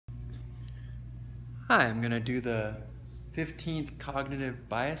Hi, I'm going to do the 15th cognitive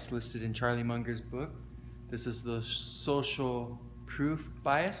bias listed in Charlie Munger's book. This is the social proof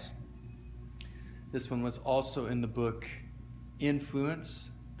bias. This one was also in the book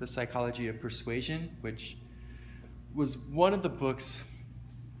Influence, the Psychology of Persuasion, which was one of the books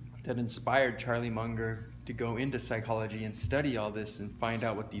that inspired Charlie Munger to go into psychology and study all this and find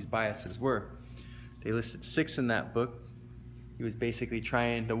out what these biases were. They listed 6 in that book. He was basically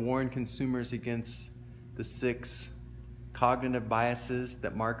trying to warn consumers against the 6 cognitive biases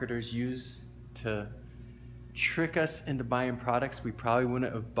that marketers use to trick us into buying products we probably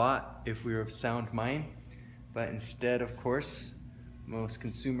wouldn't have bought if we were of sound mind. But instead, of course, most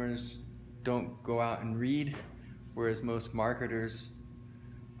consumers don't go out and read, whereas most marketers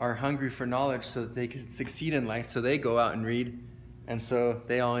are hungry for knowledge so that they can succeed in life, so they go out and read. And so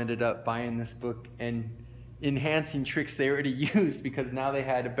they all ended up buying this book and enhancing tricks they already used because now they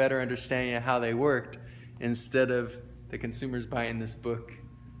had a better understanding of how they worked, instead of the consumers buying this book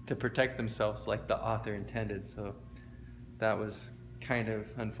to protect themselves like the author intended. So that was kind of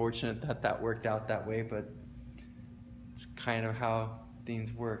unfortunate that that worked out that way, but it's kind of how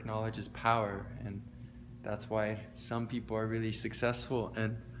things work. Knowledge is power, and that's why some people are really successful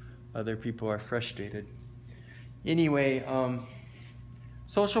and other people are frustrated. Anyway,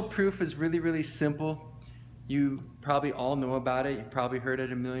 social proof is really simple. You probably all know about it. You probably heard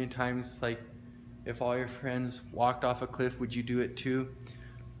it a million times, like, if all your friends walked off a cliff, would you do it too?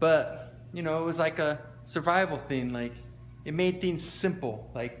 But, you know, it was like a survival thing. Like, it made things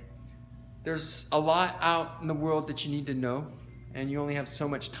simple. Like, there's a lot out in the world that you need to know, and you only have so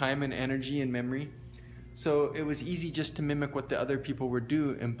much time and energy and memory. So it was easy just to mimic what the other people would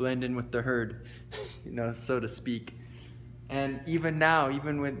do and blend in with the herd, you know, so to speak. And even now,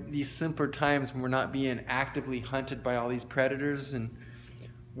 even with these simpler times when we're not being actively hunted by all these predators and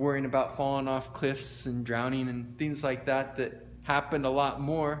worrying about falling off cliffs and drowning and things like that, that happened a lot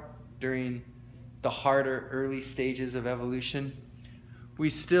more during the harder early stages of evolution, we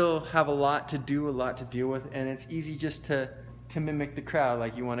still have a lot to do, a lot to deal with, and it's easy just to mimic the crowd.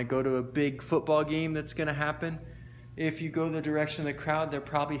 Like, you want to go to a big football game that's going to happen. If you go the direction of the crowd, they're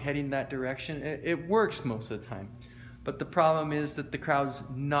probably heading that direction. It works most of the time. But the problem is that the crowd's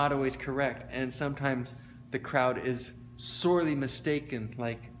not always correct, and sometimes the crowd is sorely mistaken.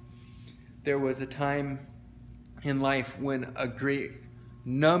 Like, there was a time in life when a great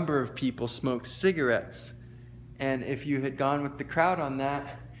number of people smoked cigarettes, and if you had gone with the crowd on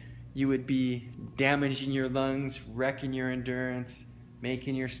that, you would be damaging your lungs, wrecking your endurance,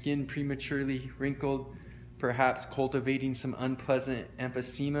 making your skin prematurely wrinkled, perhaps cultivating some unpleasant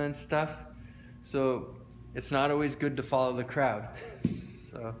emphysema and stuff. So it's not always good to follow the crowd.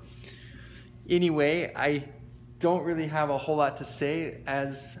 So anyway, I don't really have a whole lot to say.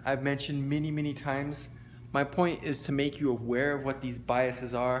 As I've mentioned many times, my point is to make you aware of what these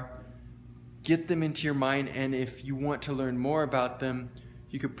biases are, get them into your mind, and if you want to learn more about them,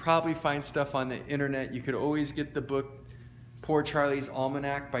 you could probably find stuff on the internet. You could always get the book Poor Charlie's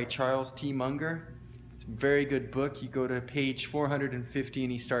Almanac by Charles T. Munger. It's a very good book. You go to page 450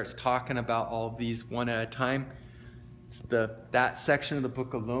 and he starts talking about all of these one at a time. That section of the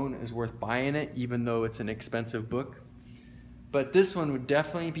book alone is worth buying it, even though it's an expensive book. But this one would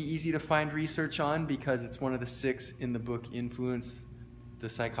definitely be easy to find research on because it's one of the 6 in the book Influence, the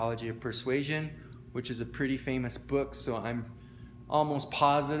Psychology of Persuasion, which is a pretty famous book. So I'm almost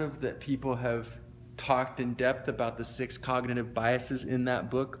positive that people have talked in depth about the 6 cognitive biases in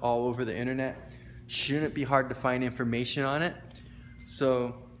that book all over the internet. Shouldn't be hard to find information on it.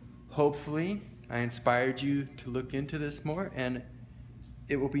 So hopefully I inspired you to look into this more, and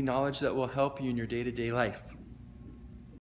it will be knowledge that will help you in your day-to-day life.